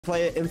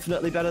play it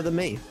infinitely better than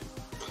me.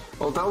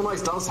 Well, Devil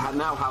Knight does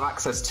now have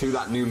access to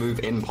that new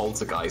move in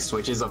Poltergeist,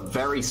 which is a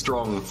very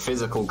strong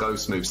physical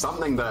ghost move,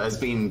 something that has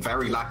been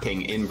very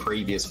lacking in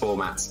previous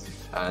formats,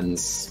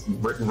 and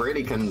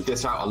really can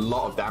dish out a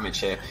lot of damage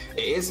here.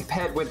 It is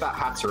paired with that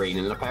Hatterene,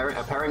 and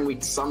a pairing we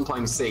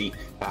sometimes see.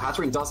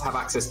 Hatterene does have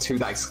access to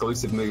that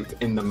exclusive move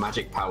in the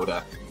Magic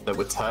Powder that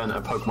would turn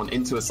a Pokemon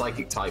into a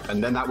Psychic type,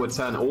 and then that would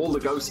turn all the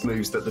ghost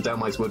moves that the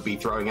Devil Knight would be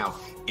throwing out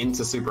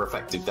into super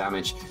effective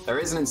damage. There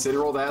is an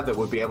Incineroar there that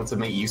would be able to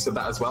make use of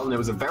that as well, and it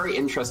was a very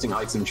interesting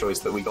item choice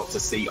that we got to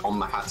see on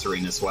the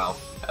Hatterene as well.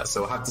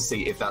 So we'll have to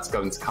see if that's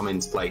going to come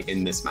into play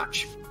in this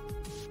match.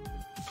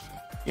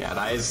 Yeah,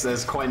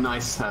 that's quite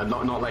nice,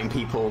 not letting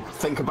people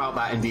think about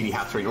that in DD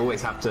Hatterene.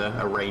 Always have to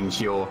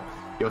arrange your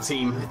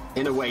team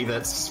in a way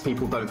that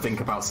people don't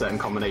think about certain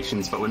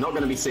combinations, but we're not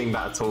going to be seeing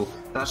that at all.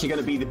 It's actually going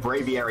to be the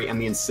Braviary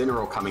and the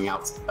Incineroar coming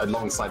out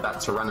alongside that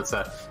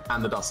Tyranitar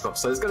and the Dusclops.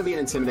 So there's going to be an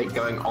Intimidate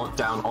going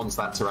down onto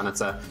that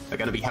Tyranitar. They're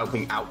going to be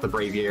helping out the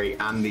Braviary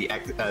and the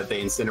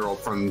Incineroar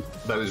from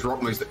those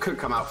rock moves that could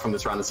come out from the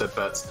Tyranitar,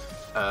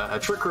 but a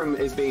Trick Room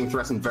is being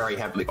threatened very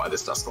heavily by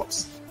this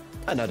Dusclops.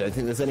 And I don't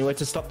think there's any way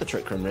to stop the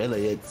Trick Room,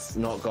 really. It's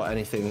not got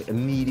anything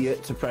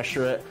immediate to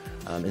pressure it.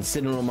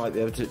 Incineroar might be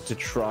able to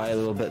try a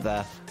little bit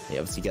there. He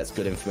obviously gets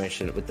good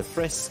information with the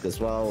Frisk as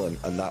well, and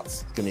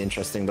that's going to be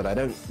interesting, but I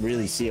don't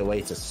really see a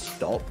way to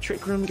stop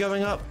Trick Room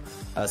going up.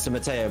 So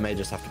Matteo may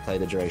just have to play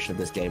the duration of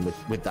this game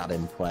with that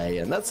in play,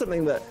 and that's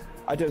something that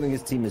I don't think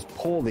his team is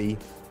poorly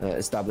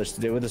established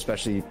to deal with,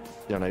 especially,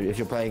 you know, if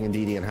you're playing in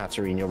DD and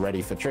Hatterene, you're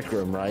ready for Trick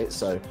Room, right?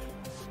 So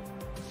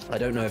I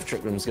don't know if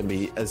Trick Room's going to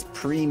be as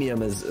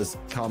premium as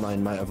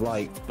Carmine might have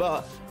liked,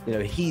 but, you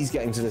know, he's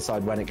getting to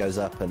decide when it goes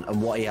up and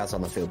what he has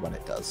on the field when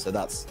it does. So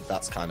that's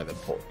kind of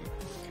important.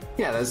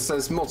 Yeah,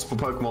 there's multiple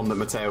Pokemon that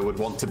Matteo would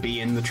want to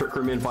be in the Trick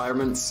Room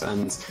environments,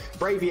 and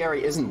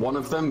Braviary isn't one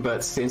of them,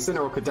 but the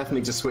Incineroar could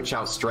definitely just switch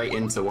out straight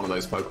into one of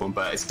those Pokemon,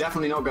 but it's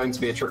definitely not going to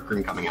be a Trick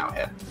Room coming out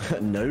here.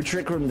 No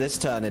Trick Room this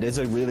turn. It is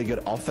a really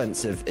good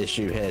offensive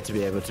issue here to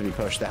be able to be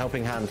pushed. The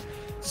Helping Hand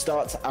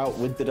starts out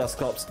with the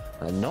Dusclops.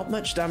 Not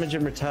much damage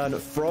in return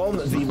from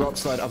the Rock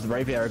Slide of the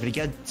Braviary, but he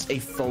gets a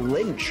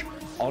flinch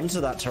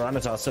onto that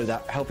Tyranitar, so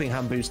that Helping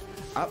Hand boost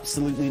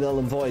absolutely null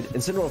and void.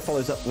 Incineroar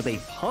follows up with a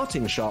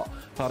Parting Shot,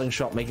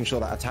 making sure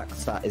that attack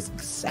stat is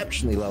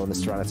exceptionally low on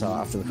this Tyranitar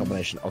after the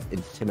combination of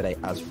Intimidate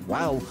as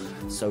well.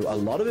 So a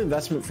lot of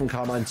investment from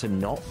Carmine to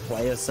not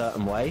play a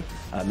certain way,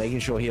 making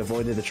sure he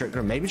avoided the Trick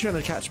Room, maybe trying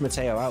to catch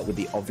Matteo out with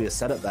the obvious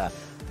setup there.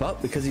 But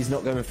because he's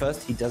not going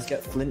first, he does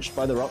get flinched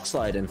by the Rock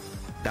Slide, and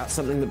that's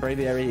something that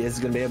Braviary is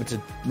going to be able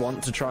to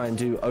want to try and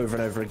do over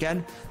and over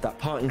again. That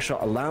Parting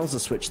Shot allows a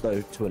switch,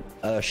 though, to an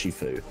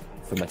Urshifu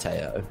for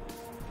Matteo.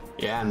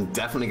 Yeah, and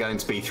definitely going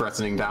to be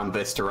threatening down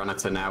this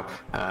Tyranitar now.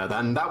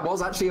 Then that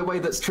was actually a way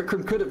that Trick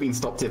Room could have been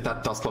stopped if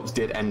that Dusclops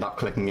did end up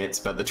clicking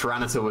it, but the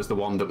Tyranitar was the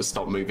one that was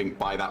stopped moving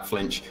by that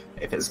flinch.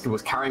 If it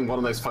was carrying one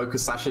of those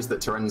focus sashes that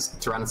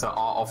Tyranitar are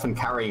often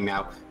carrying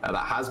now, that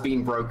has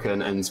been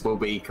broken and will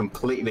be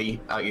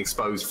completely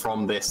exposed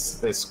from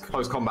this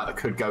close combat that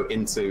could go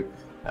into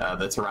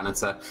the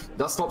Tyranitar.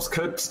 Dusclops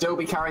could still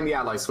be carrying the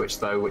ally switch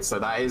though, so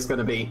that is going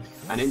to be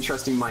an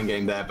interesting mind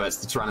game there, but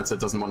the Tyranitar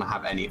doesn't want to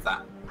have any of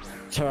that.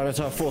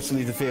 Tyranitar forced to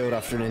leave the field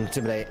after an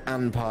Intimidate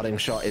and Parting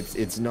Shot.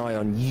 It's nigh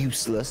on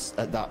useless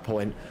at that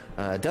point.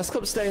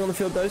 Dusclops staying on the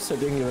field though, so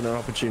being given an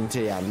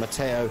opportunity, and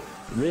Matteo,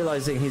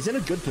 realizing he's in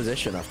a good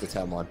position after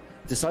turn 1,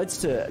 decides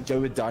to go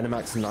with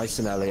Dynamax nice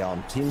and early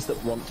on. Teams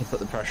that want to put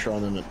the pressure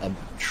on and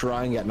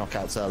try and get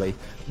knockouts early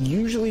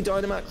usually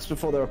Dynamax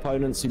before their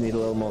opponents who need a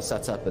little more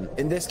setup, and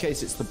in this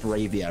case it's the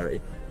Braviary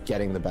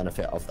getting the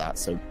benefit of that.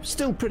 So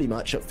still pretty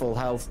much at full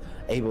health,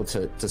 able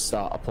to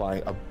start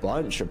applying a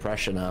bunch of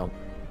pressure now.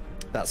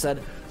 That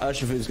said,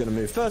 Urshifu is going to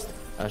move first.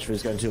 Urshifu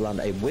is going to land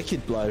a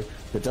Wicked Blow.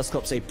 The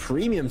Dusclops a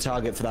premium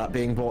target for that,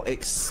 being brought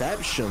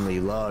exceptionally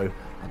low.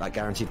 That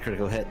guaranteed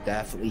critical hit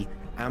definitely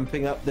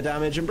amping up the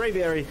damage, and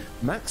Braviary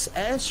max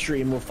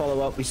Airstream will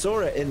follow up. We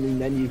saw it in the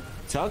menu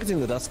targeting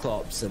the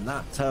Dusclops, and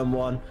that turn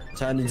 1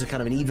 turned into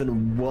kind of an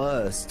even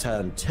worse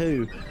turn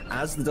 2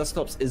 as the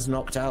Dusclops is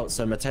knocked out.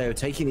 So Matteo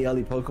taking the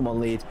early Pokemon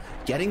lead,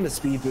 getting the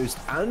speed boost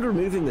and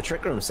removing the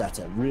Trick Room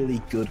setter.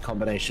 Really good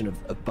combination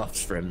of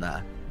buffs for him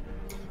there.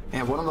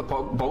 Yeah, one of the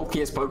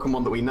bulkiest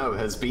Pokemon that we know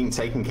has been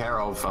taken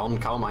care of on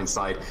Carmine's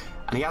side,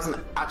 and he hasn't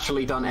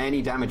actually done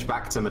any damage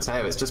back to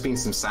Matteo. It's just been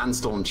some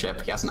Sandstorm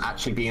chip. He hasn't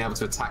actually been able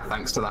to attack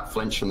thanks to that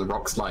flinch from the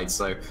Rock Slide,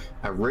 so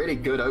a really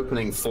good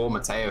opening for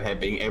Matteo here,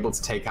 being able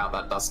to take out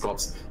that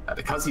Dusclops.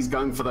 Because he's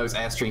going for those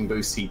Airstream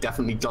boosts, he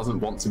definitely doesn't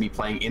want to be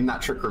playing in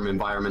that Trick Room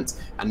environment,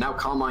 and now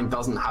Carmine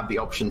doesn't have the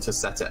option to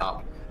set it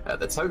up.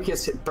 The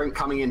Tokius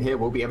coming in here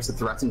will be able to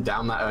threaten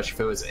down that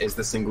Urshifu as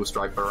the single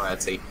strike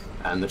variety.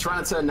 And the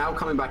Tyranitar now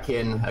coming back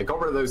in,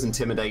 got rid of those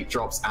Intimidate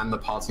drops and the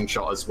Parting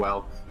Shot as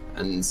well.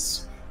 And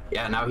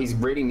Yeah, now he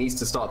really needs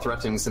to start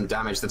threatening some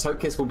damage. The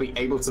Togekiss will be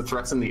able to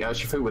threaten the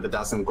Urshifu with a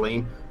Dazzling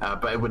Gleam,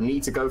 but it would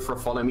need to go for a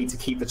Follow Me to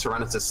keep the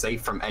Tyranitar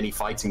safe from any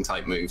fighting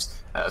type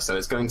moves. So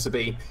it's going to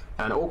be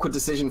an awkward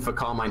decision for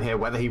Carmine here,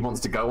 whether he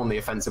wants to go on the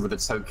offensive with the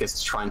Togekiss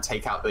to try and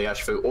take out the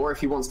Urshifu, or if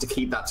he wants to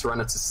keep that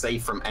Tyranitar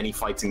safe from any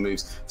fighting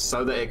moves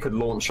so that it could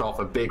launch off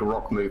a big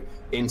rock move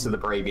into the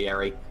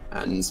Braviary.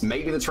 And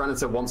maybe the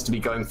Tyranitar wants to be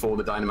going for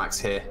the Dynamax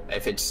here.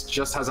 If it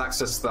just has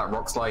access to that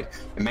Rock Slide,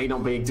 it may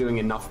not be doing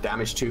enough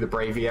damage to the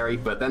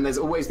Braviary, but then there's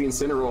always the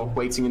Incineroar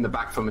waiting in the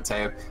back for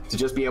Matteo to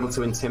just be able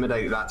to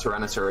intimidate that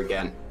Tyranitar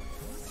again.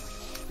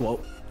 Well,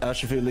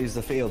 Urshifu leaves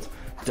the field.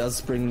 Does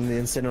bring the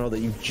Incineroar that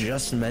you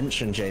just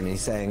mentioned, Jamie,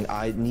 saying,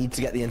 I need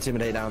to get the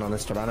Intimidate down on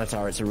this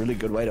Tyranitar. It's a really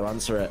good way to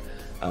answer it,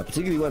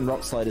 particularly when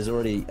Rock Slide is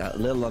already a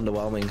little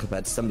underwhelming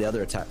compared to some of the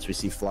other attacks we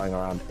see flying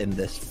around in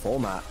this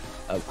format.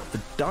 The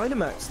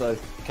Dynamax, though,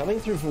 coming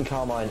through from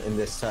Carmine in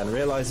this turn,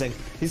 realizing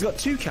he's got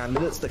two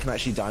candidates that can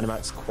actually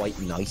Dynamax quite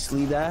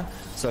nicely there.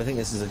 So I think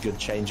this is a good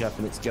change-up,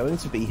 and it's going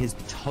to be his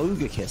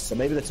Togekiss. So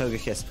maybe the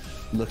Togekiss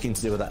looking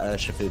to deal with that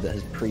Urshifu that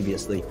has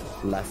previously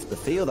left the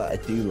field. I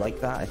do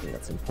like that. I think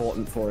that's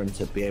important for him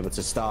to be able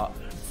to start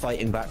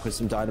fighting back with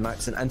some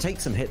Dynamax and take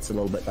some hits a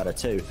little bit better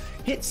too.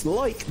 Hits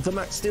like the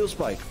Max Steel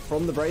Spike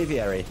from the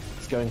Braviary.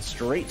 It's going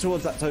straight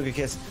towards that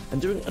Togekiss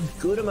and doing a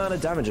good amount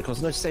of damage. Of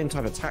course, no same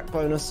type of attack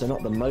bonus, so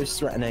not the most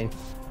threatening,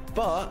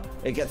 but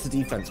it gets a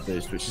defense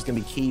boost, which is going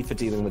to be key for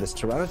dealing with this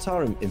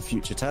Tyranitar in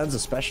future turns,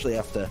 especially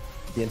after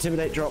the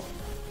Intimidate drop.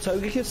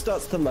 Togekiss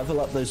starts to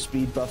level up those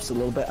speed buffs a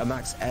little bit, a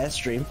max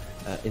Airstream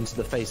into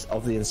the face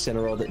of the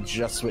Incineroar that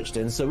just switched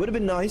in. So it would have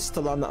been nice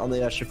to land that on the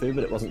Urshifu,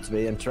 but it wasn't to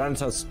be. And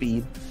Tyranitar's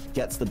speed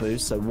gets the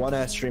boost, so one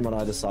Airstream on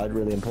either side,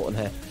 really important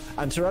here.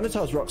 And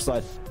Tyranitar's Rock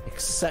Slide,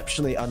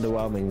 exceptionally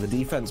underwhelming. The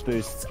defense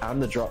boosts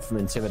and the drop from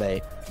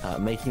Intimidate,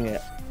 making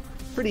it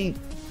pretty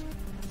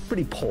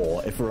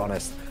poor, if we're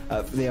honest,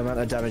 the amount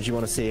of damage you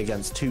want to see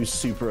against two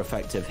super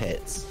effective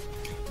hits.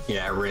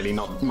 Yeah, really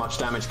not much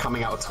damage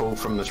coming out at all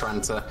from the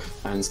Tyranitar,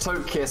 and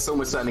Togekiss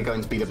almost certainly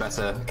going to be the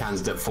better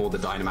candidate for the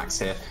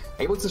Dynamax here.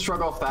 Able to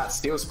shrug off that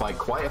Steel Spike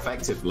quite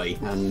effectively,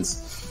 and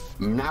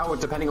now,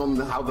 depending on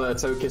how the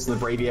Togekiss and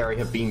the Braviary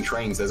have been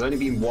trained, there's only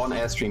been one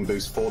Airstream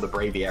boost for the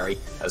Braviary,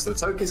 so the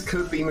Togekiss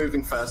could be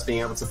moving first,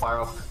 being able to fire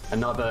off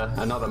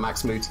another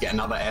max move to get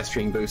another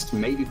Airstream boost,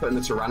 maybe putting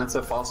the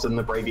Tyranitar faster than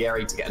the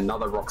Braviary to get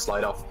another Rock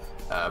Slide off.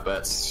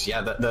 But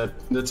yeah, the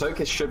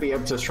Togekiss should be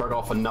able to shrug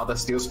off another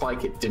Steel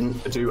Spike. It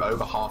didn't do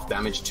over half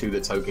damage to the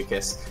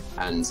Togekiss,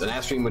 and an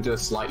Airstream would do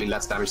slightly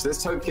less damage.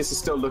 This Togekiss is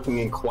still looking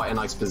in quite a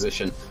nice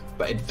position,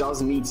 but it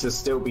does need to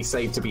still be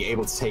safe to be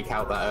able to take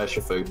out that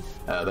Urshifu.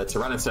 The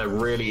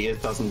Tyranitar really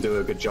doesn't do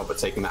a good job at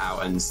taking that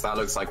out, and that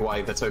looks like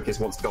why the Togekiss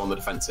wants to go on the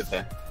defensive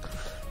here.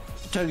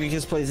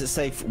 Togekiss plays it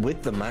safe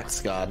with the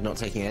Max Guard, not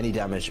taking any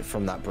damage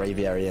from that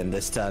Braviary in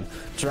this turn.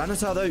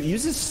 Tyranitar, though,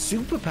 uses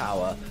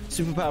Superpower.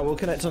 Superpower will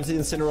connect onto the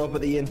Incineroar,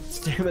 but the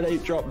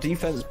Intimidate drop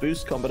defense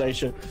boost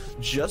combination,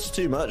 just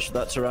too much for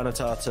that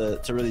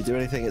Tyranitar to really do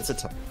anything. It's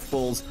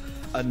falls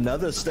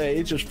another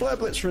stage. As Flare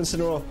Blitz for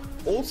Incineroar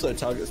also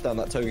targets down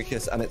that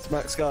Togekiss and its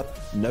Max Guard.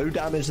 No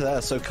damage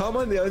there. So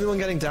Carmine, the only one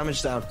getting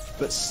damage down,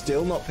 but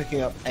still not picking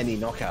up any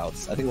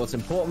knockouts. I think what's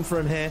important for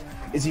him here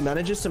is he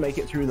manages to make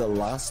it through the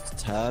last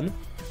turn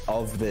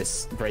of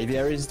this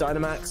Braviary's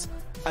Dynamax,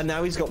 and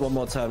now he's got one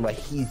more turn where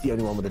he's the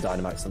only one with the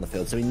Dynamax on the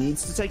field. So he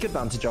needs to take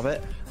advantage of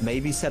it,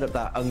 maybe set up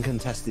that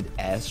uncontested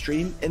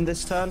Airstream in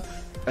this turn,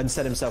 and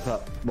set himself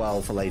up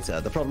well for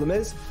later. The problem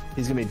is,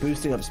 he's going to be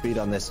boosting up speed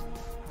on this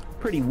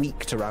pretty weak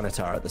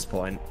Tyranitar at this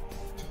point.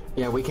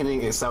 Yeah,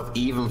 weakening itself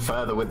even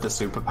further with the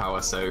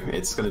Superpower, so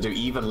it's going to do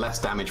even less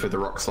damage with the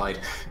Rock Slide.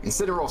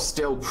 Incineroar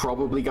still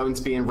probably going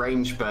to be in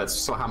range, but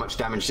saw how much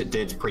damage it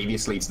did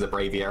previously to the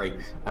Braviary.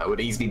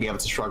 Would easily be able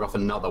to shrug off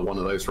another one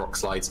of those Rock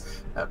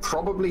Slides.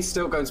 Probably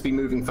still going to be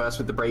moving first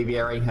with the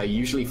Braviary,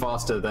 usually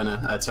faster than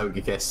a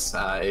Togekiss,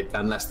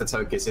 unless the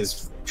Togekiss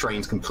is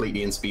trained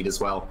completely in speed as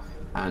well.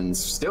 And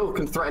still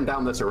can threaten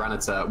down the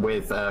Tyranitar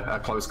with a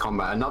close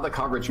combat. Another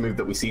coverage move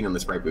that we've seen on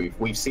this Braviary.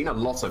 We've seen a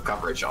lot of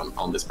coverage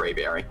on this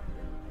Braviary.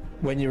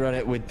 When you run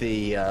it with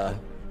the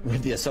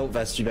Assault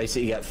Vest, you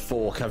basically get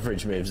 4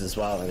 coverage moves as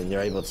well, and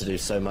you're able to do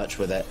so much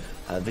with it.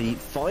 The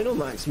final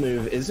max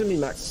move is going to be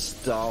Max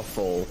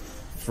Starfall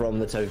from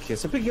the Togekiss.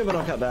 So picking up a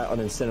knockout there on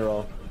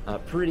Incineroar,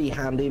 pretty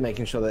handy,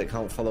 making sure that it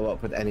can't follow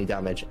up with any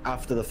damage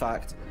after the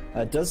fact.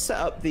 Does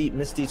set up the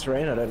Misty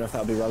Terrain. I don't know if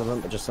that'll be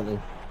relevant, but just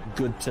something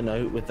good to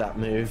note with that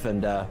move.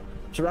 And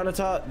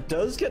Tyranitar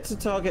does get to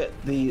target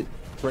the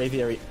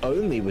Braviary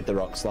only with the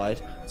Rock Slide,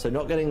 so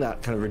not getting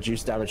that kind of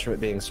reduced damage from it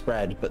being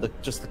spread,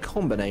 but just the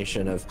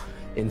combination of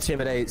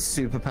Intimidate,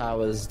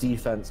 Superpowers,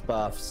 defense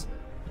buffs,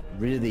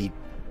 really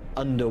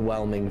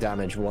underwhelming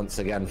damage once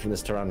again from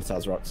this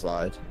Tyranitar's Rock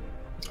Slide.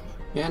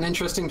 Yeah, an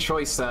interesting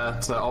choice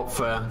to opt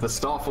for the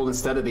Starfall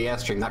instead of the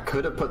Airstream. That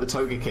could have put the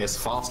Togekiss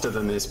faster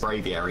than this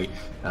Braviary,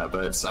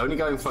 but it's only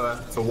going for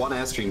one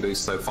Airstream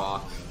boost so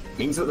far.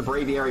 means that the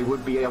Braviary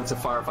would be able to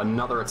fire off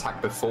another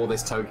attack before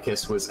this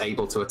Togekiss was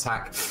able to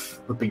attack.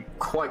 Would be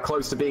quite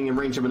close to being in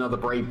range of another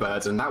Brave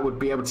Bird, and that would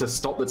be able to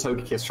stop the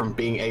Togekiss from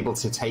being able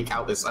to take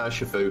out this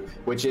Urshifu,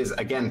 which is,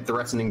 again,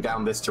 threatening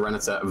down this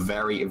Tyranitar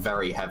very,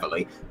 very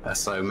heavily.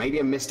 So maybe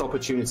a missed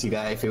opportunity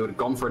there. If he would have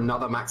gone for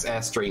another Max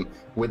Airstream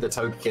with the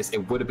Togekiss,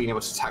 it would have been able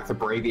to attack the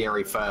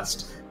Braviary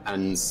first,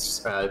 and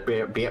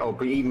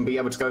even be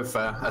able to go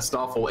for a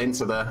Starfall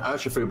into the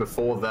Urshifu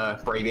before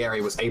the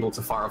Braviary was able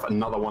to fire off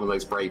another one of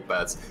those Brave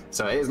Birds.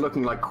 So it is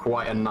looking like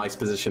quite a nice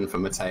position for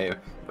Matteo.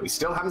 But we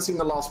still haven't seen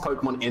the last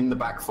Pokemon in the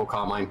back for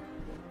Carmine.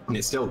 And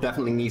it still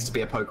definitely needs to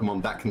be a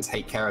Pokemon that can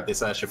take care of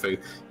this Urshifu,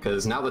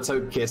 because now the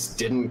Togekiss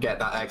didn't get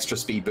that extra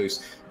speed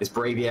boost. This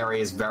Braviary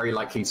is very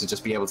likely to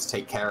just be able to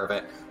take care of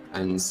it.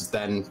 And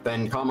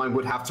then Carmine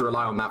would have to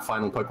rely on that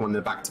final Pokemon in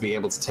the back to be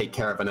able to take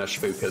care of an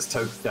Urshifu, because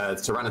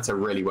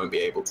Tyranitar really won't be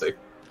able to.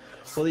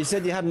 Well, you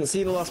said you hadn't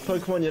seen the last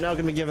Pokemon. You're now going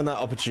to be given that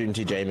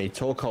opportunity, Jamie.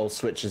 Torkoal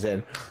switches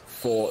in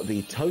for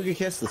the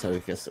Togekiss. The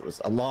Togekiss that was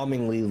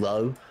alarmingly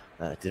low.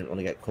 Didn't want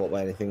to get caught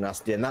by anything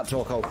nasty. And that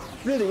Torkoal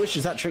really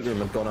wishes that Trick Room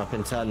had gone up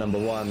in turn number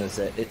 1, as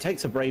it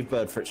takes a Brave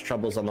Bird for its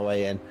troubles on the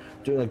way in.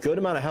 Doing a good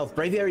amount of health.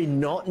 Braviary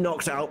not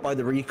knocked out by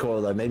the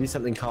recoil, though. Maybe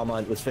something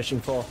Carmine was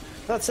fishing for.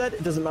 That said,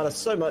 it doesn't matter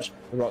so much.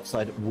 The Rock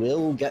Slide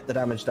will get the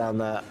damage down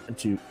there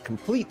to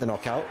complete the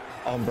knockout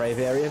on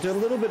Braviary and do a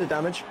little bit of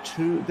damage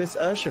to this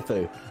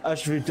Urshifu.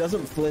 Urshifu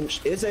doesn't flinch,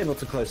 is able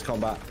to close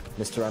combat.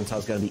 Mr.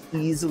 Rantar's going to be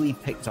easily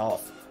picked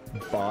off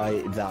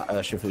by that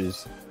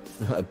Urshifu's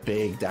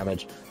big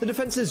damage. The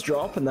defenses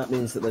drop, and that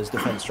means that those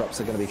defense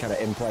drops are going to be kind of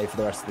in play for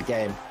the rest of the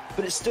game,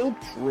 but it's still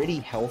pretty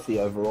healthy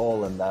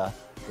overall, and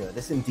you know,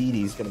 this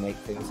Indeedee is going to make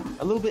things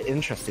a little bit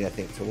interesting, I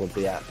think, toward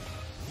the end.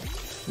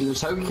 The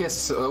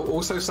Togekiss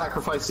also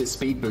sacrificed its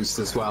speed boost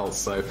as well,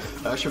 so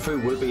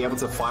Urshifu would be able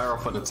to fire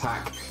off an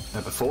attack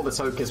before the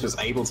Togekiss was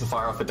able to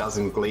fire off a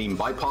Dazzling Gleam,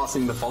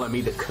 bypassing the Follow Me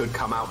that could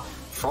come out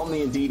from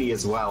the Indeedee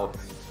as well.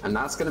 And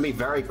that's going to be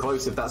very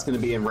close if that's going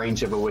to be in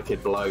range of a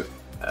Wicked Blow.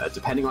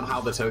 Depending on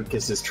how the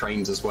Togekiss is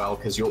trained as well,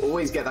 because you'll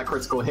always get that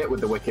critical hit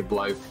with the Wicked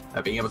Blow,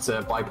 being able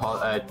to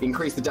bypass,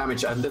 increase the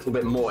damage a little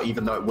bit more,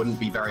 even though it wouldn't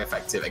be very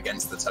effective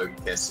against the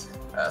Togekiss.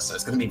 So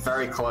it's going to be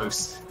very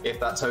close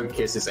if that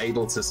Togekiss is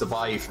able to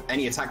survive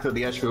any attack that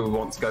the Urshifu would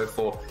want to go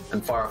for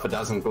and fire off a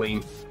Dazzling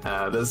Gleam.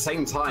 At the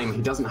same time,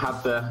 he doesn't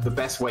have the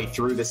best way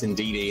through this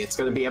Indeedee. It's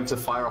going to be able to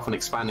fire off an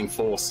Expanding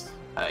Force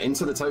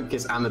into the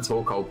Togekiss and the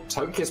Torkoal.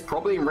 Togekiss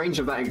probably in range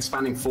of that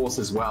Expanding Force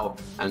as well,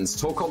 and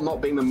Torkoal,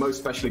 not being the most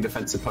specially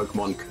defensive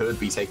Pokemon, could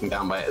be taken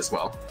down by it as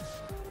well.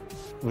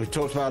 We've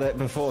talked about it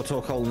before,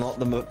 Torkoal not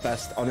the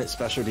best on its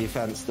special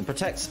defense. The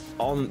protects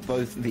on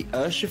both the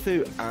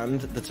Urshifu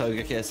and the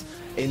Togekiss.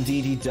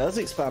 Indeedee does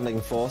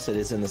Expanding Force. It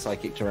is in the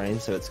Psychic terrain,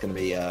 so it's going to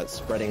be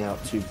spreading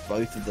out to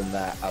both of them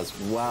there as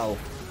well.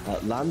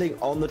 Landing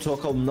on the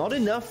Torkoal, not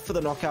enough for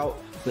the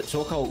knockout, but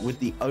Torkoal with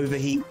the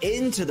overheat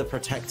into the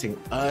protecting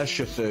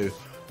Urshifu.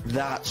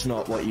 That's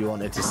not what you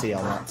wanted to see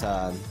on that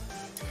turn.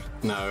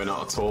 No,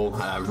 not at all.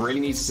 Really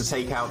needs to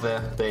take out the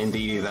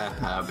Indeedee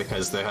there,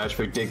 because the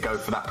Urshifu did go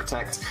for that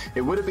Protect.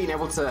 It would have been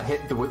able to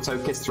hit the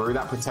Togekiss through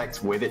that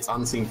Protect with its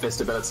Unseen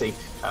Fist ability,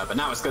 but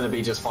now it's going to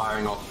be just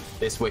firing off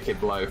this Wicked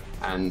Blow,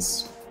 and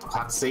I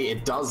have to see,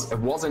 it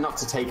was enough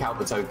to take out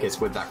the Togekiss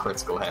with that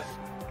critical hit.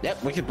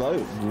 Yep, Wicked Blow,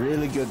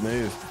 really good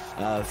move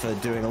for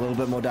doing a little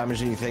bit more damage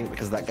than you think,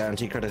 because of that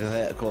guaranteed critical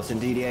hit. Of course,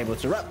 Indeedee able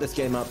to wrap this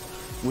game up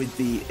with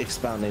the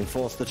Expanding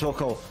Force. The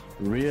Torkoal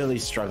really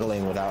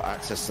struggling without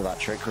access to that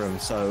Trick Room.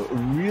 So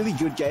really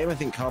good game. I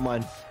think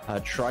Carmine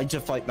tried to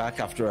fight back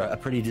after a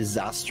pretty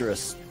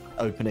disastrous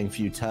opening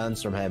few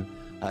turns from him.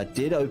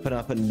 Did open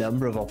up a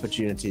number of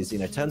opportunities. You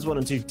know, turns 1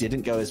 and 2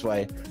 didn't go his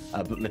way,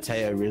 but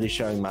Matteo really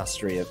showing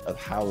mastery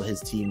of how his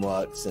team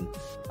works, and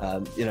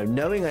you know,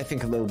 knowing, I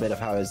think, a little bit of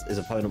how his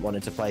opponent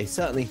wanted to play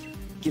certainly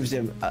gives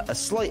him a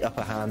slight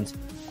upper hand,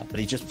 but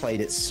he just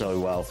played it so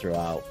well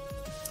throughout.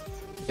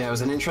 Yeah, it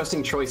was an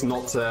interesting choice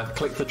not to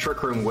click the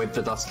Trick Room with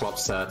the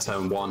Dusclops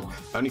turn 1.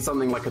 Only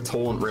something like a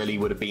Taunt really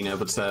would have been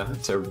able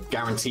to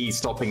guarantee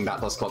stopping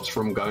that Dusclops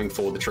from going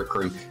for the Trick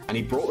Room. And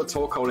he brought the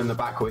Torkoal in the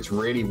back, which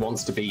really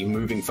wants to be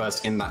moving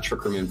first in that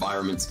Trick Room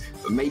environment,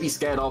 but maybe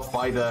scared off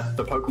by the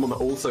Pokemon that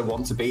also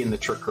want to be in the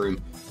Trick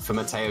Room for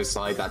Matteo's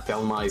side, that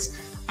Delmise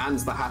and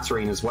the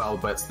Hatterene as well,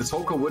 but the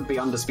Torkoal would be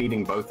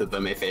underspeeding both of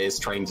them if it is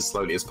trained as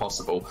slowly as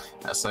possible.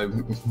 So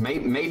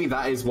maybe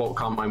that is what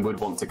Carmine would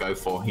want to go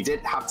for. He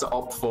did have to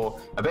opt for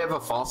a bit of a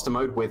faster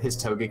mode with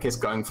his Togekiss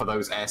going for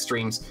those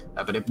Airstreams,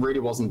 but it really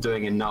wasn't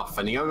doing enough,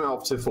 and he only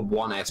opted for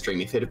one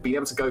Airstream. If he'd been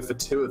able to go for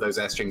 2 of those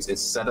Airstreams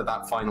instead of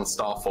that final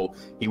Starfall,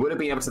 he would have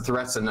been able to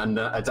threaten, and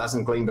a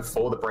Dazzling Gleam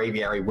before the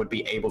Braviary would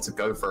be able to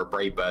go for a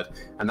Brave Bird,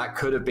 and that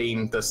could have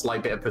been the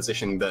slight bit of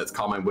position that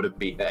Carmine would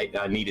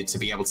have needed to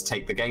be able to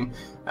take the game.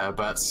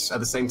 But at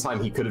the same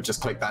time, he could have just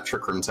clicked that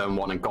Trick Room turn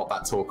 1 and got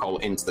that Torkoal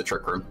into the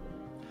Trick Room.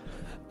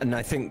 And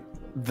I think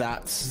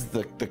that's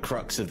the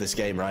crux of this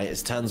game, right?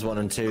 It's turns 1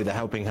 and 2, the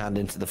helping hand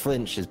into the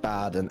flinch is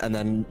bad, and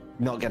then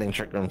not getting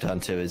Trick Room turn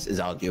 2 is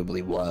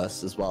arguably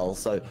worse as well.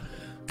 So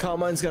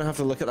Carmine's going to have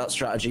to look at that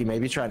strategy,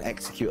 maybe try and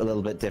execute a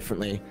little bit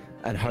differently,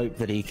 and hope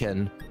that he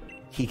can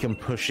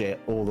push it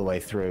all the way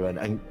through.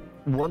 And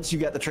once you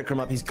get the Trick Room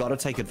up, he's got to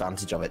take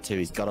advantage of it too.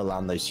 He's got to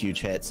land those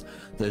huge hits,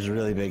 those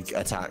really big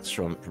attacks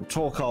from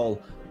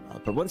Torkoal.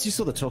 But once you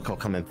saw the Torkoal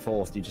come in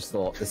fourth, you just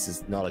thought this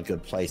is not a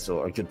good place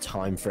or a good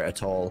time for it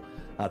at all.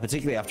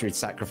 Particularly after he'd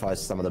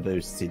sacrificed some of the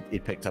boosts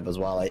he'd picked up as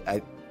well.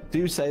 I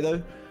do say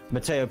though,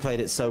 Matteo played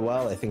it so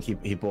well. I think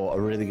he brought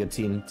a really good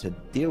team to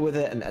deal with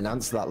it and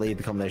answer that lead.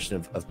 The combination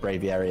of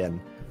Braviary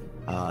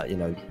and you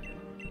know,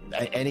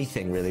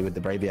 anything really with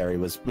the Braviary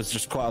was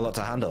just quite a lot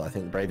to handle. I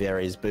think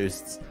Braviary's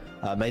boosts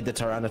made the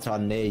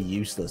Tyranitar near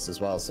useless as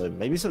well. So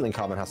maybe something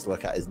Carmine has to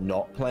look at is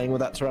not playing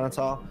with that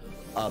Tyranitar,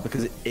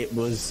 because it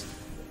was.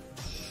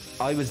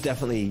 I was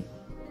definitely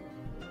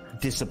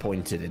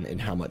disappointed in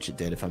how much it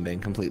did, if I'm being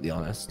completely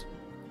honest.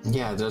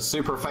 Yeah, the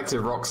super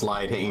effective Rock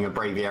Slide hitting a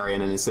Braviary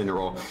and an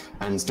Incineroar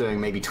and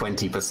doing maybe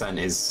 20%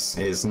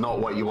 is not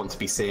what you want to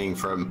be seeing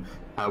from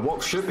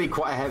what should be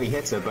quite a heavy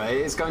hitter, but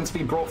it is going to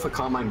be brought for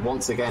Carmine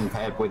once again,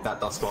 paired with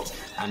that Dusclops,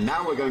 and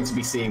now we're going to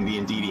be seeing the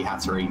Indeedee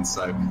Hatterene.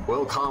 So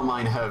will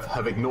Carmine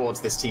have ignored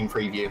this team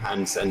preview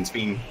and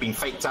been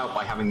faked out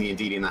by having the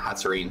Indeedee and the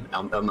Hatterene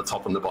on the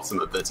top and the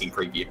bottom of the team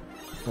preview?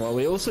 Well,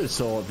 we also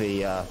saw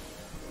the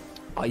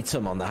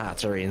item on the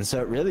Hatterene, so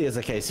it really is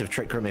a case of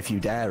Trick Room if you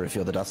dare, if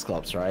you're the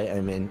Dusclops, right?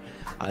 I mean,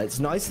 it's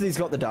nice that he's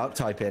got the Dark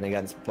type in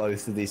against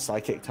both of these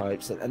Psychic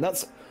types, and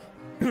that's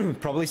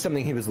probably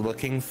something he was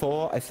looking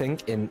for, I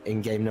think,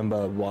 in game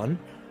number 1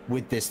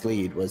 with this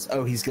lead was,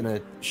 oh, he's going to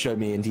show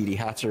me Indeedee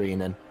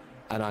Hatterene,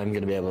 and I'm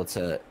going to be able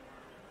to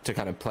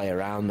kind of play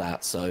around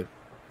that. So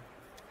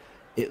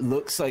it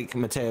looks like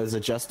Matteo's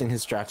adjusting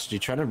his strategy,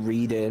 trying to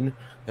read in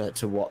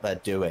to what they're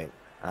doing.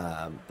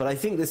 But I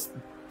think this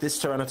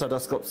Tyranitar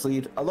Dusclops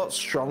lead a lot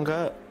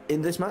stronger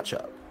in this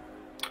matchup.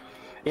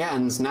 Yeah,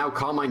 and now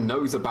Carmine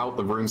knows about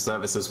the room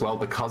service as well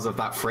because of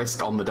that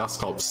Frisk on the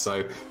Dusclops,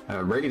 so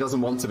really doesn't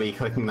want to be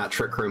clicking that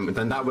Trick Room. But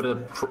then that would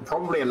have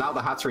probably allowed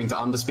the Hatterene to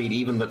underspeed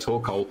even the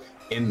Torkoal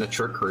in the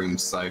Trick Room.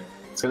 So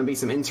it's going to be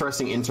some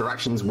interesting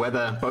interactions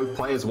whether both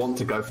players want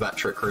to go for that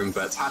Trick Room,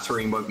 but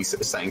Hatterene won't be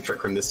setting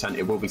Trick Room this turn.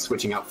 It will be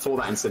switching out for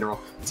that Incineroar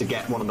to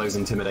get one of those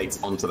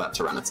Intimidates onto that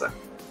Tyranitar.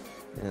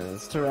 Yeah,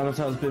 this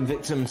Tyranitar's been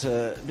victim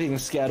to being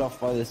scared off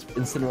by this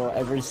Incineroar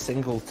every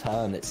single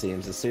turn, it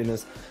seems. As soon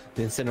as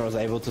the Incineroar's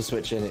able to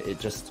switch in, it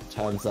just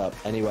turns up.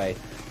 Anyway,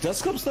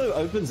 Dusclops, though,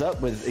 opens up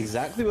with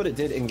exactly what it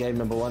did in game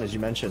number 1, as you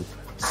mentioned.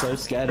 So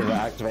scared of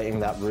activating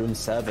that room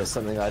service,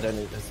 something I don't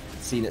think has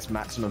seen its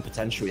maximum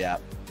potential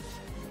yet.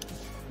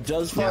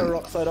 Does fire a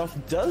Rock Slide off,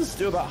 does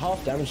do about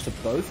half damage to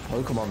both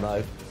Pokemon,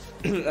 though.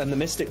 And the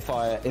Mystic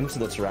Fire into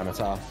the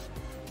Tyranitar.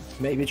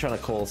 Maybe trying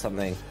to call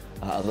something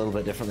a little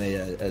bit differently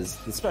as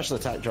the special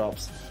attack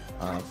drops.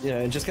 You know,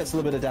 it just gets a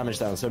little bit of damage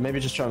down, so maybe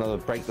just trying to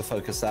break the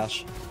Focus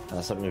Sash,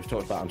 something we've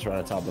talked about on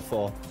Tyranitar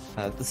before.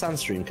 The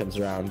Sandstream comes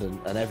around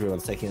and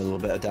everyone's taking a little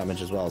bit of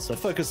damage as well, so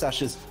Focus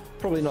Sash is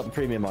probably not the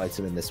premium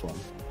item in this one.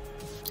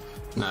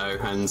 No,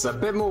 and a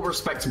bit more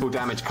respectable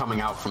damage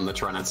coming out from the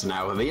Tyranitar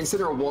now. The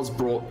Incineroar was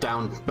brought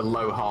down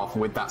below half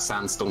with that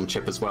Sandstorm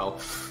chip as well.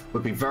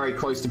 Would be very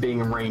close to being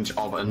in range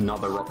of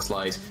another Rock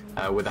Slide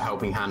with a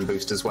Helping Hand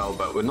boost as well,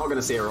 but we're not going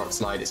to see a Rock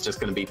Slide. It's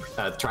just going to be,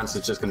 the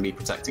Tyranitar's just going to be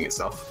protecting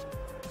itself.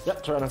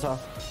 Yep, Tyranitar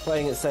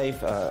playing it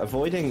safe,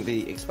 avoiding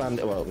the expand.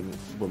 Well, we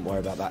wouldn't worry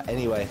about that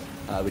anyway.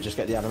 We just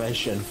get the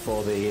animation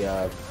for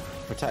the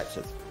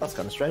protected. That's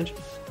kind of strange.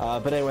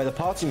 But anyway, the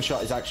Parting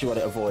Shot is actually what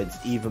it avoids,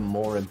 even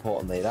more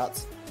importantly.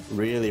 That's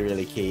really,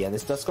 really key. And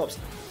this Dusclops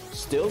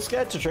still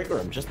scared to trigger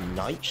him, just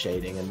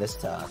Nightshading in this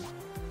turn.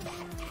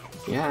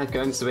 Yeah,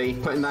 going to be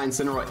putting that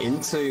Incineroar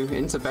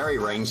into berry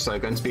range, so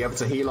going to be able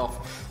to heal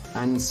off.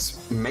 And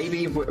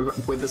maybe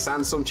with the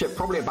Sandstorm chip,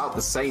 probably about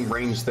the same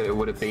range that it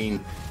would have been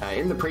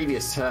in the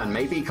previous turn.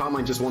 Maybe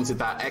Carmine just wanted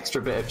that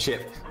extra bit of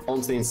chip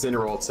onto the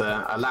Incineroar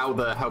to allow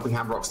the Helping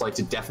Hand Rock Slide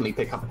to definitely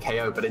pick up a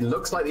KO, but it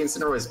looks like the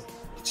Incineroar is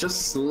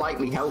just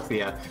slightly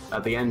healthier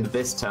at the end of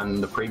this turn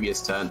than the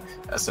previous turn.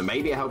 So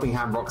maybe a Helping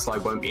Hand Rock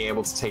Slide won't be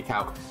able to take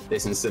out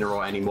this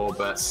Incineroar anymore,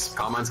 but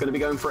Carmine's going to be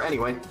going for it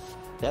anyway.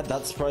 Yeah,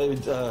 that's probably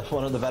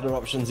one of the better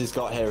options he's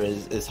got here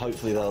is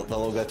hopefully they'll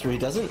all go through. He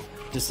doesn't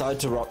decide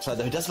to Rock Slide,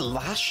 though. He does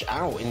Lash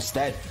Out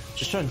instead,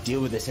 just trying to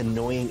deal with this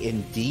annoying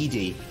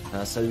Indeedee.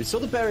 So we saw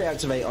the Berry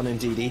activate on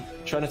Indeedee,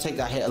 trying to take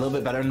that hit a little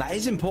bit better, and that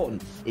is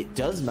important. It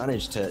does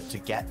manage to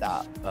get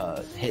that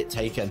hit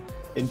taken.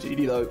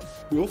 Indeedee, though,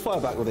 will fire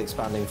back with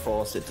Expanding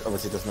Force. It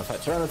obviously doesn't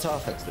affect Tyranitar,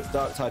 thanks to its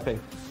Dark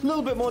typing. A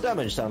little bit more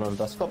damage down on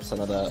Dusclops,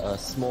 another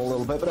small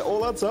little bit, but it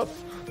all adds up.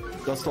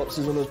 Dusclops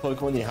is one of those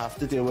Pokemon you have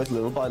to deal with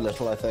little by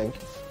little, I think.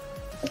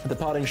 The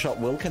Parting Shot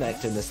will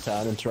connect in this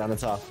turn, and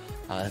Tyranitar,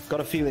 I've got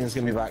a feeling it's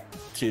going to be back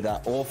to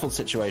that awful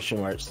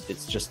situation where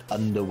it's just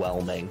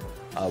underwhelming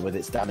with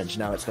its damage.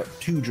 Now it's got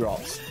 2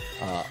 drops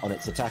on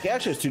its attack. It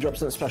actually has 2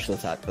 drops on its special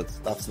attack, but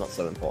that's not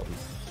so important.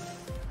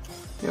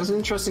 It was an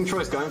interesting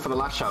choice going for the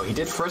Lash Out. He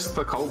did Frisk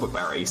for Colbert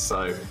Berry,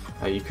 so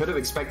you could have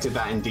expected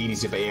that Indeedee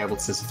to be able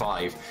to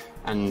survive.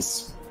 And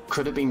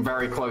could have been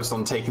very close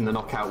on taking the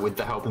knockout with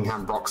the helping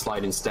hand rock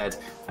slide instead.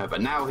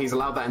 But now he's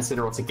allowed that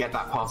Incineroar to get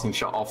that parting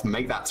shot off,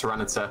 make that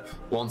Tyranitar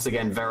once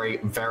again very,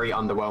 very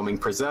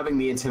underwhelming, preserving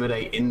the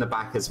Intimidate in the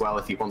back as well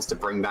if he wants to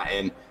bring that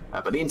in.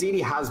 But the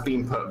Indeedee has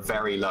been put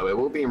very low. It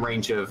will be in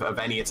range of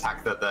any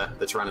attack that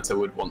the Tyranitar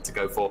would want to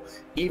go for,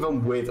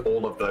 even with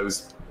all of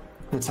those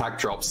attack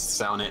drops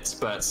on it.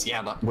 But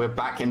yeah, we're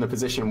back in the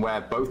position where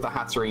both the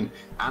Hatterene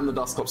and the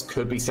Dusclops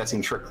could be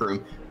setting Trick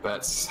Room,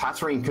 but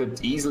Hatterene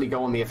could easily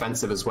go on the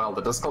offensive as well.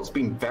 The Dusclops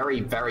been very,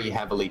 very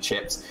heavily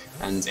chipped,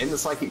 and in the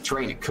Psychic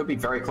Terrain, it could be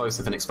very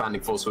close if an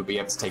Expanding Force would be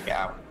able to take it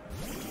out.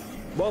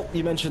 Well,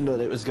 you mentioned that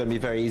it was going to be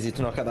very easy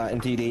to knock out that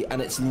Indeedee, and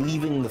it's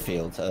leaving the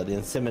field. The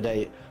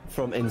Intimidate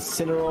from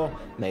Incineroar,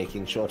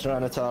 making sure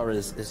Tyranitar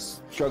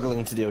is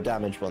struggling to deal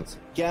damage once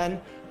again.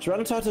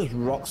 Tyranitar does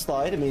Rock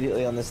Slide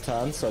immediately on this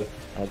turn, so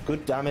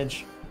good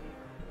damage.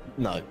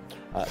 No,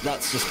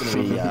 that's just going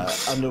to be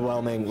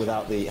underwhelming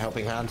without the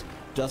helping hand.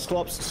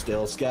 Dusclops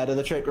still scared of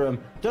the Trick Room.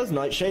 Does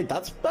Nightshade,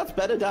 that's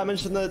better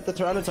damage than the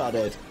Tyranitar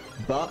did.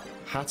 But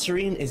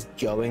Hatterene is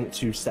going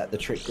to set the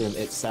Trick Room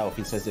itself.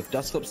 He says, if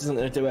Dusclops isn't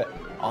going to do it,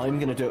 I'm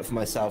going to do it for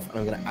myself, and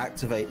I'm going to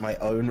activate my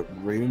own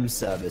room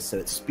service. So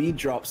its speed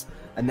drops,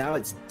 and now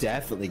it's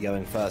definitely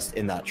going first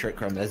in that Trick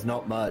Room. There's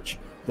not much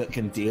that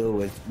can deal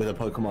with a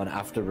Pokemon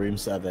after room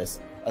service.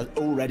 An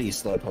already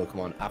slow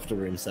Pokemon after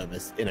room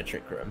service in a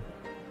Trick Room.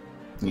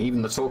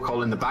 Even the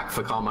Torkoal in the back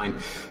for Carmine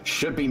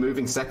should be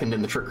moving second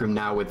in the Trick Room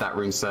now with that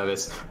room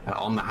service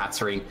on the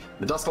Hatterene.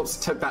 The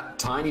Dusclops took that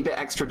tiny bit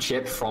extra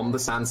chip from the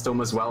Sandstorm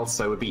as well,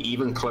 so it would be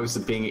even closer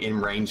being in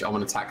range of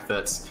an attack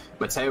that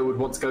Matteo would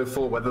want to go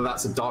for. Whether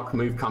that's a Dark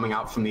move coming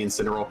out from the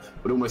Incineroar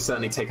would almost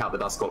certainly take out the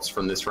Dusclops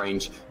from this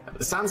range.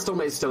 The Sandstorm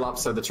is still up,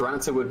 so the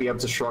Tyranitar would be able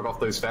to shrug off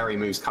those fairy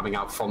moves coming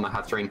out from the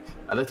Hatterene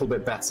a little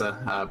bit better,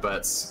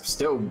 but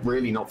still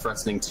really not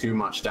threatening too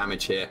much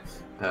damage here.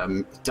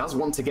 Does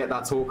want to get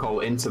that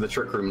Torkoal into the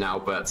Trick Room now,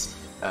 but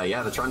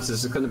yeah, the Tyranitar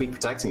is going to be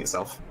protecting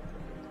itself.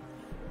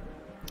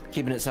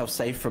 Keeping itself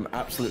safe from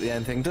absolutely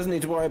anything. Doesn't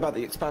need to worry about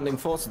the Expanding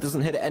Force. It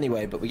doesn't hit it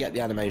anyway, but we get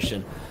the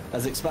animation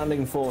as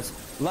Expanding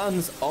Force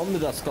lands on the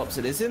Dusclops.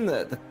 It is in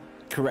the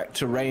correct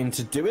terrain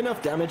to do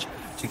enough damage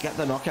to get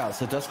the knockout.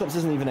 So Dusclops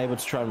isn't even able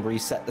to try and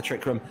reset the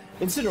Trick Room.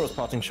 Incineroar's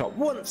parting shot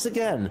once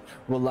again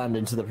will land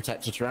into the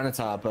Protector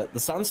Tyranitar, but the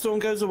Sandstorm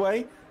goes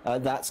away.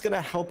 That's going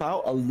to help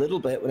out a little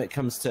bit when it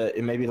comes to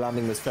maybe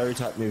landing those Fairy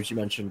type moves you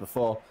mentioned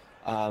before.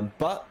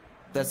 But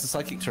there's the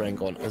Psychic Terrain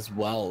gone as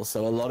well.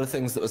 So a lot of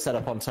things that were set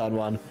up on turn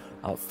one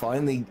are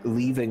finally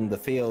leaving the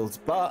field.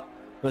 But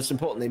most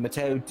importantly,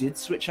 Matteo did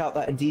switch out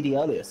that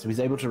Indeedee earlier, so he's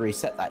able to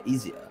reset that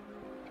easier.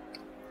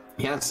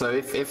 Yeah, so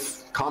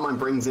if Carmine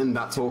brings in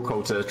that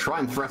Torkoal to try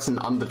and threaten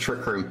under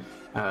Trick Room,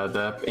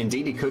 the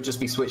Indeedee could just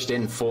be switched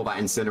in for that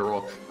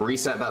Incineroar,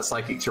 reset that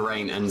Psychic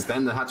Terrain, and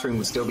then the Hatterene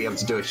would still be able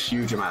to do a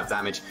huge amount of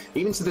damage,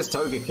 even to this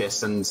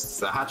Togekiss, and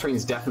the Hatterene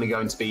is definitely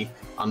going to be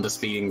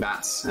underspeeding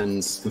that. And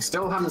we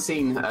still haven't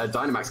seen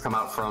Dynamax come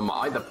out from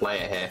either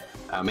player here.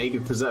 Maybe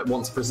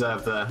want to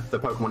preserve the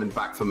Pokemon in the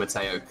back for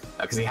Matteo,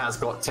 because he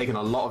has taken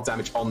a lot of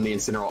damage on the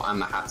Incineroar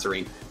and the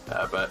Hatterene,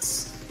 but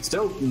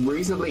still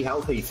reasonably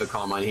healthy for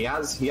Carmine. He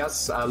has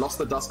lost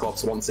the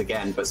Dusclops once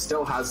again, but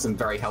still has some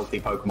very healthy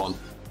Pokemon.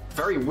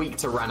 Very weak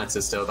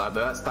Tyranitar still,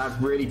 that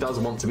really does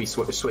want to be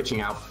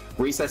switching out.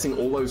 Resetting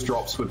all those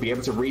drops would be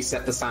able to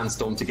reset the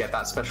Sandstorm to get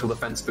that special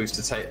defense boost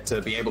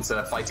to be able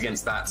to fight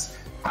against that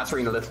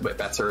Hatterene a little bit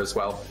better as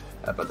well.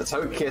 But the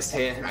Togekiss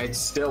here, it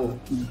still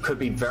could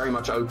be very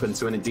much open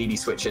to an Indeedee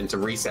switch in to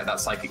reset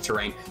that Psychic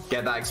Terrain,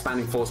 get that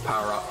Expanding Force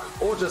power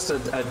up, or just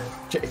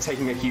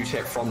taking a huge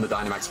hit from the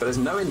Dynamax. But there's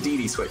no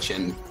Indeedee switch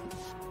in.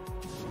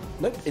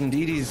 Nope,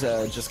 Indeedee's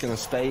just going to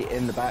stay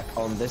in the back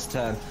on this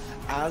turn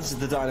as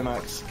the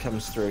Dynamax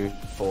comes through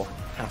for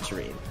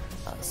Hatterene.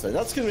 So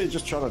that's going to be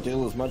just trying to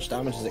deal as much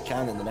damage as it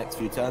can in the next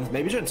few turns.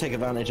 Maybe trying to take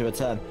advantage of a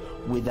turn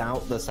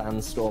without the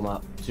Sandstorm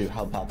up to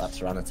help out that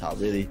Tyranitar.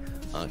 Really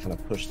kind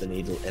of push the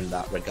needle in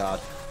that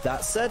regard.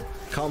 That said,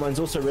 Carmine's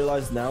also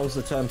realized now's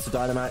the turn to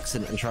Dynamax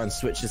and try and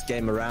switch this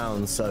game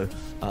around. So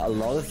a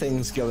lot of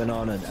things going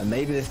on, and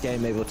maybe this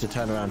game able to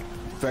turn around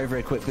very,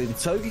 very quickly. The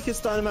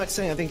Togekiss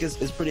Dynamaxing, I think, is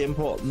pretty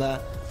important there.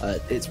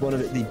 It's one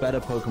of the better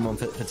Pokemon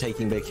for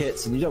taking big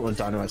hits, and you don't want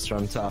Dynamax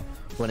Tyranitar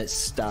when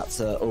its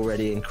stats are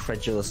already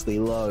incredulously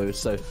low.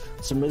 So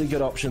some really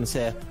good options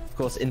here. Of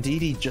course,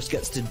 Indeedee just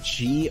gets to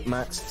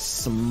G-Max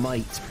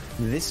Smite.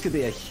 This could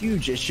be a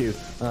huge issue.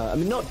 I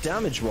mean, not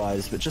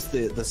damage-wise, but just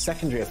the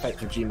secondary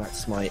effect of G-Max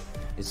Smite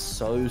is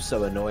so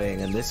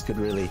annoying, and this could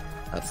really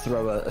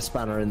throw a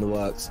spanner in the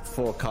works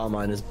for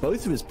Carmine, as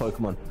both of his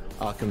Pokemon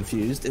are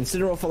confused.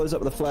 Incineroar follows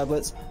up with a Flare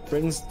Blitz,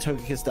 brings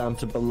Togekiss down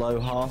to below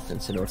half.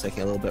 Incineroar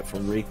taking a little bit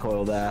from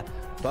recoil there,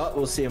 but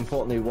we'll see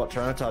importantly what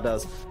Tyranitar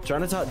does.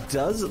 Tyranitar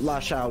does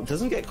Lash Out,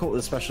 doesn't get caught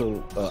with a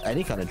special,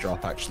 any kind of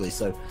drop actually,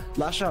 so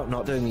Lash Out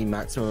not doing the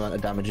maximum amount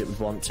of damage it would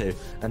want to,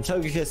 and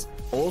Togekiss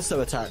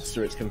also attacks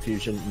through its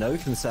confusion, no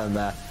concern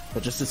there,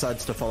 but just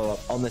decides to follow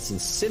up on this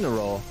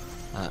Incineroar.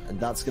 And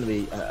that's going to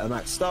be a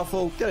max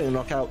Starfall, getting a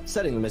knockout,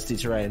 setting the Misty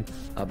Terrain.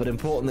 But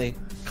importantly,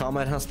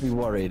 Carmine has to be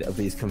worried of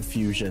these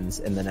confusions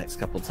in the next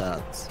couple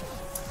turns.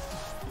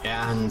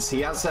 And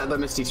he has set the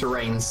Misty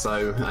Terrain,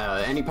 so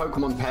any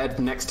Pokemon paired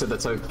next to the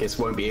Togekiss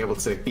won't be able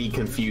to be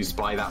confused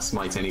by that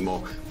Smite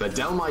anymore. But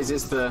Dhelmise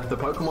is the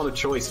Pokemon of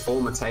choice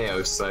for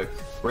Matteo, so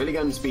really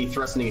going to be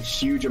threatening a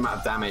huge amount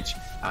of damage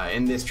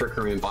in this Trick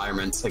Room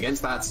environment.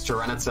 Against that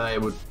Tyranitar,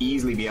 it would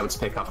easily be able to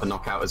pick up a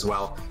knockout as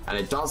well. And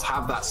it does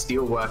have that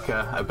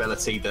Steelworker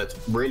ability that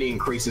really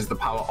increases the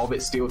power of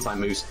its Steel-type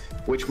moves,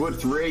 which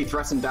would really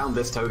threaten down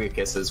this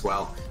Togekiss as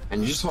well.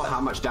 And you just saw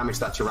how much damage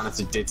that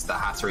Tyranitar did to the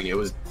Hatterene. It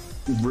was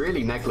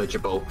really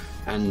negligible,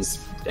 and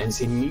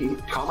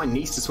Carmine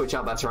needs to switch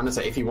out that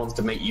Tyranitar if he wants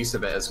to make use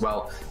of it as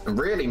well. And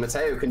really,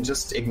 Matteo can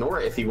just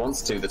ignore it if he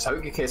wants to. The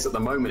Togekiss at the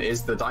moment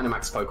is the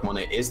Dynamax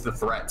Pokemon, it is the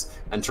threat,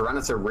 and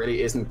Tyranitar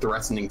really isn't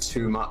threatening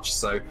too much.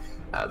 So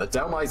the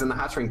Dhelmise and the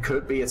Hatterene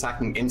could be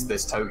attacking into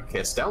this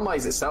Togekiss.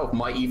 Dhelmise itself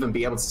might even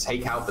be able to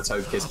take out the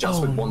Togekiss just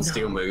with one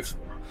Steel move.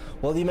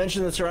 Well, you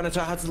mentioned the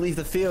Tyranitar had to leave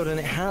the field, and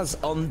it has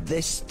on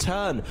this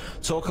turn.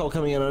 Torkoal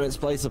coming in on its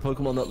place, a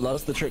Pokemon that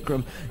loves the Trick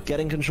Room,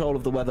 getting control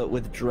of the weather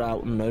with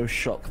Drought. No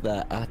shock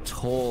there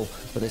at all.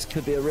 But this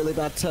could be a really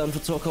bad turn for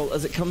Torkoal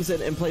as it comes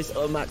in place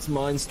of Max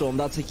Mindstorm.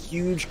 That's a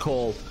huge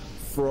call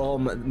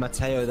from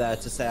Matteo there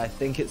to say, I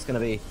think it's going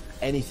to be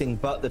anything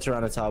but the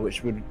Tyranitar,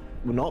 which would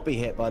not be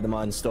hit by the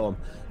Mindstorm.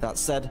 That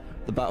said,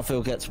 the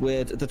battlefield gets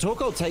weird. The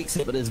Torkoal takes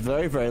it, but it's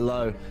very, very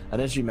low. And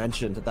as you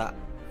mentioned, that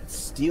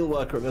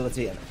Steelworker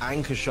ability and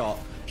Anchor Shot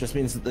just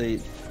means that the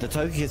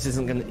Togekiss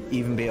isn't going to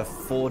even be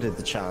afforded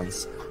the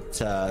chance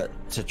to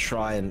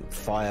try and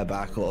fire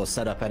back or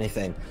set up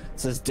anything.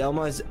 So as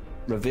Dhelmise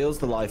reveals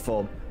the life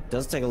form,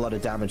 does take a lot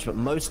of damage, but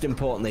most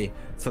importantly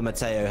for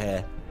Matteo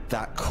here,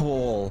 that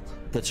call,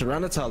 the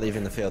Tyranitar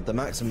leaving the field, the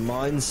Max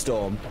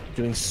Mindstorm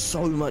doing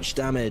so much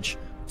damage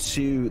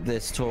to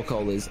this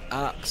Torkoal is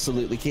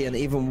absolutely key. And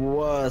even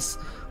worse,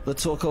 the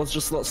Torkoal's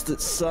just lost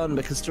its son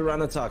because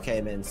Tyranitar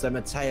came in. So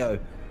Matteo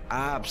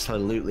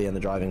absolutely in the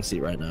driving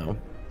seat right now.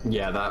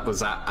 Yeah, that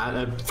was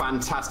a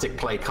fantastic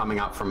play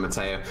coming up from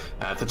Matteo.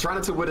 The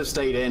Tyranitar would have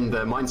stayed in,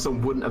 the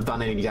Mindstorm wouldn't have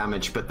done any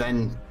damage, but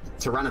then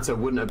Tyranitar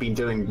wouldn't have been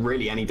doing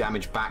really any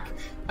damage back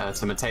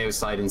to Matteo's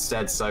side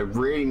instead. So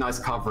really nice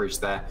coverage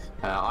there.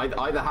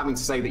 Either having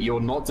to say that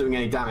you're not doing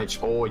any damage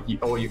or you're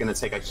going to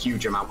take a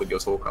huge amount with your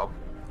Torkoal.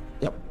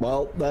 Yep,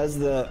 well, there's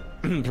the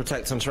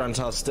Protect on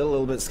Tyranitar, still a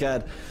little bit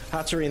scared.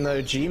 Hatterene,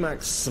 though,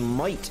 G-Max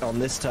Smite on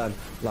this turn,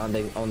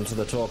 landing onto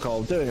the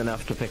Torkoal, doing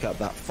enough to pick up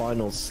that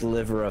final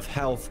sliver of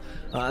health.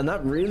 And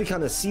that really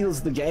kind of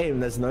seals the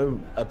game. There's no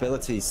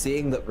ability.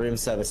 Seeing that Room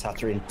Service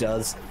Hatterene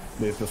does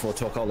move before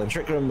Torkoal and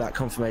Trick Room, that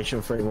confirmation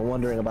for anyone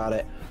wondering about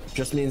it,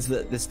 just means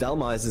that this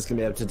Dhelmise is going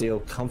to be able to deal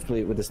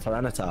comfortably with this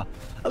Tyranitar.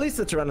 At least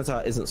the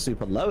Tyranitar isn't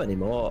super low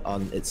anymore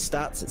on its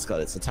stats. It's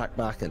got its attack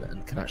back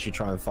and can actually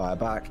try and fire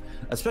back,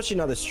 especially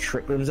now this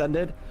Trick Room's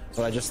ended.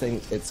 But I just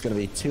think it's going to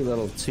be too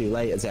little too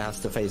late as it has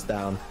to face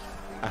down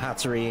a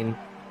Hatterene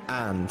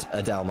and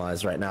a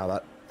Dhelmise right now.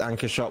 That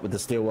Anchor Shot with the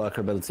Steelworker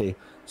ability,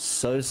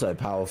 so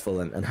powerful.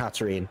 And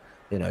Hatterene,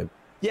 you know,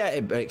 yeah,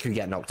 it could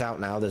get knocked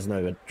out now. There's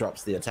no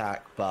drops the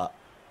attack, but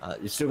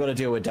you still got to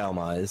deal with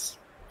Dhelmise.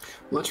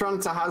 Well,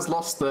 Tyranitar has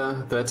lost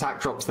the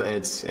attack drops that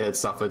it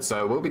suffered,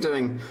 so we'll be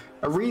doing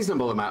a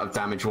reasonable amount of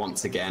damage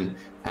once again.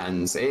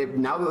 And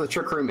now that the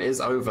Trick Room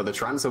is over, the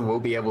Tyranitar will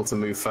be able to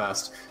move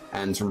first,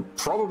 and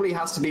probably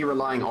has to be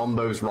relying on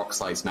those Rock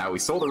Slides now. We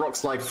saw the Rock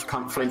Slide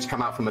flinch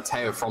come out from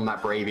Matteo from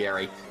that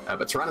Braviary,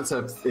 but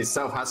Tyranitar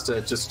itself has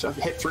to just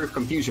hit through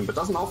Confusion, but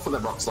doesn't opt for the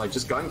Rock Slide,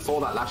 just going for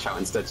that Lash Out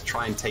instead to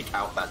try and take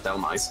out that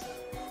Dhelmise.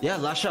 Yeah,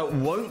 Lash Out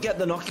won't get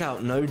the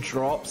knockout. No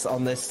drops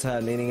on this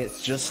turn, meaning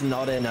it's just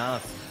not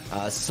enough.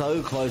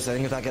 So close. I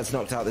think if that gets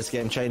knocked out, this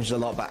game changed a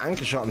lot. But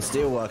Anchor Shot and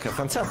Steelworker,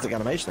 fantastic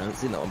animation. I haven't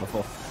seen that one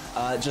before.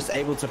 Just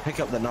able to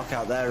pick up the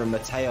knockout there. And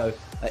Matteo,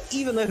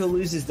 even though he'll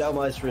lose his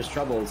Dhelmise for his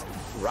troubles,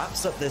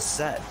 wraps up this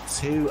set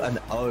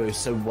 2-0.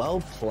 So well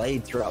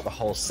played throughout the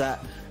whole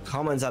set.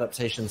 Carmine's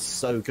adaptation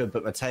so good,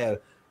 but Matteo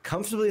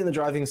comfortably in the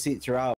driving seat throughout.